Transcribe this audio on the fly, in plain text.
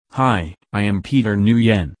Hi, I am Peter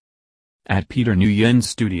Nguyen. At Peter Nguyen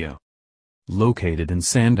Studio. Located in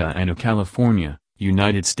Santa Ana, California,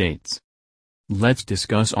 United States. Let's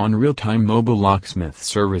discuss on real-time mobile locksmith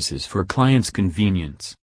services for clients'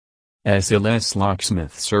 convenience. SLS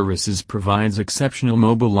Locksmith Services provides exceptional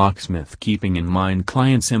mobile locksmith keeping in mind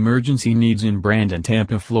clients' emergency needs in Brandon,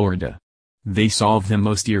 Tampa, Florida. They solve the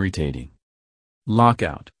most irritating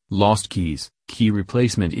lockout, lost keys, key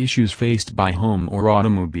replacement issues faced by home or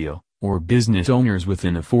automobile, or business owners with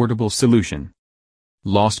an affordable solution.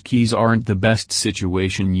 Lost keys aren't the best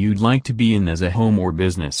situation you'd like to be in as a home or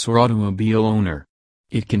business or automobile owner.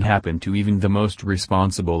 It can happen to even the most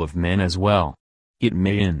responsible of men as well. It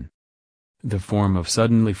may in the form of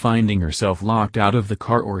suddenly finding yourself locked out of the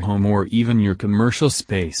car or home or even your commercial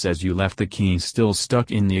space as you left the keys still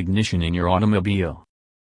stuck in the ignition in your automobile.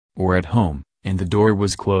 Or at home, and the door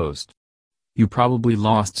was closed. You probably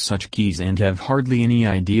lost such keys and have hardly any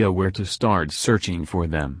idea where to start searching for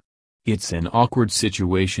them. It's an awkward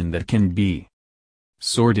situation that can be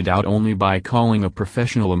sorted out only by calling a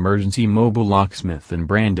professional emergency mobile locksmith in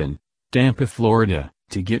Brandon, Tampa, Florida,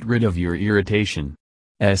 to get rid of your irritation.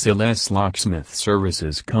 SLS Locksmith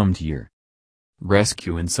Services come to your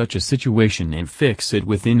rescue in such a situation and fix it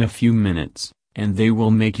within a few minutes, and they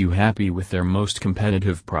will make you happy with their most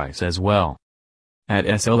competitive price as well. At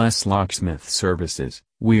SLS Locksmith Services,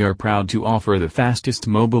 we are proud to offer the fastest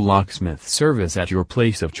mobile locksmith service at your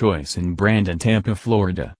place of choice in Brandon, Tampa,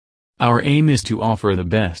 Florida. Our aim is to offer the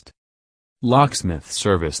best locksmith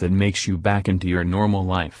service that makes you back into your normal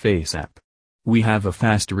life ASAP. We have a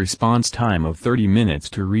fast response time of 30 minutes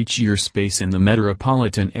to reach your space in the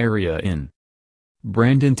metropolitan area in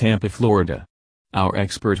Brandon, Tampa, Florida. Our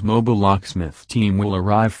expert mobile locksmith team will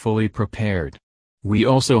arrive fully prepared. We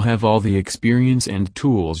also have all the experience and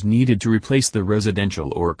tools needed to replace the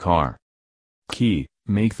residential or car key,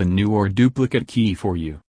 make the new or duplicate key for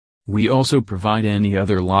you. We also provide any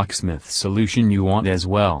other locksmith solution you want as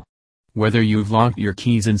well. Whether you've locked your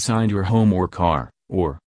keys inside your home or car,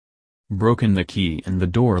 or broken the key in the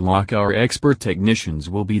door lock, our expert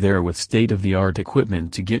technicians will be there with state-of-the-art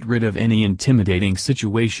equipment to get rid of any intimidating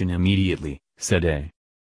situation immediately, said a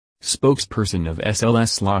spokesperson of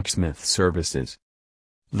SLS Locksmith Services.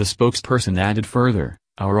 The spokesperson added further,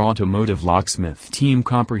 our automotive locksmith team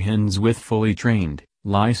comprehends with fully trained,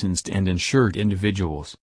 licensed and insured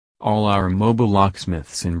individuals. All our mobile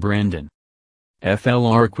locksmiths in Brandon, FL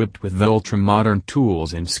are equipped with ultra-modern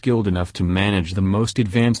tools and skilled enough to manage the most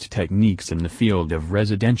advanced techniques in the field of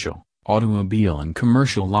residential, automobile and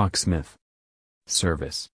commercial locksmith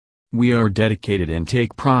service. We are dedicated and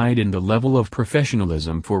take pride in the level of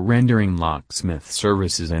professionalism for rendering locksmith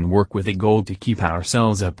services and work with a goal to keep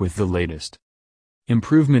ourselves up with the latest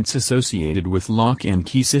improvements associated with lock and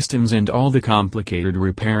key systems and all the complicated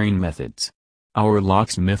repairing methods. Our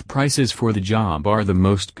locksmith prices for the job are the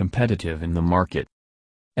most competitive in the market.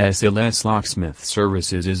 SLS Locksmith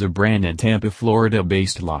Services is a Brandon, Tampa,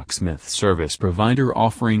 Florida-based locksmith service provider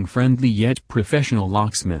offering friendly yet professional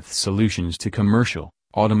locksmith solutions to commercial,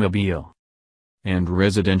 automobile, and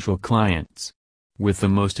residential clients. With the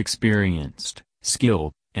most experienced,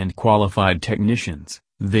 skilled, and qualified technicians,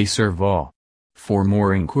 they serve all. For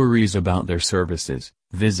more inquiries about their services,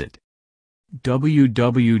 visit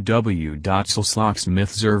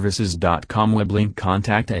www.slslocksmithservices.com. Web link.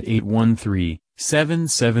 Contact at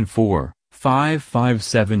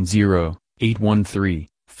 813-774-5570,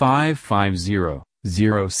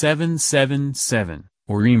 813-550-0777,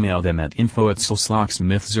 or email them at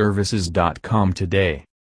info@slslocksmithservices.com today.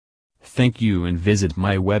 Thank you and visit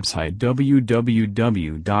my website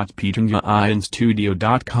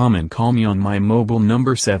www.peternguyonstudio.com and call me on my mobile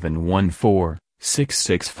number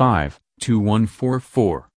 714-665-2144.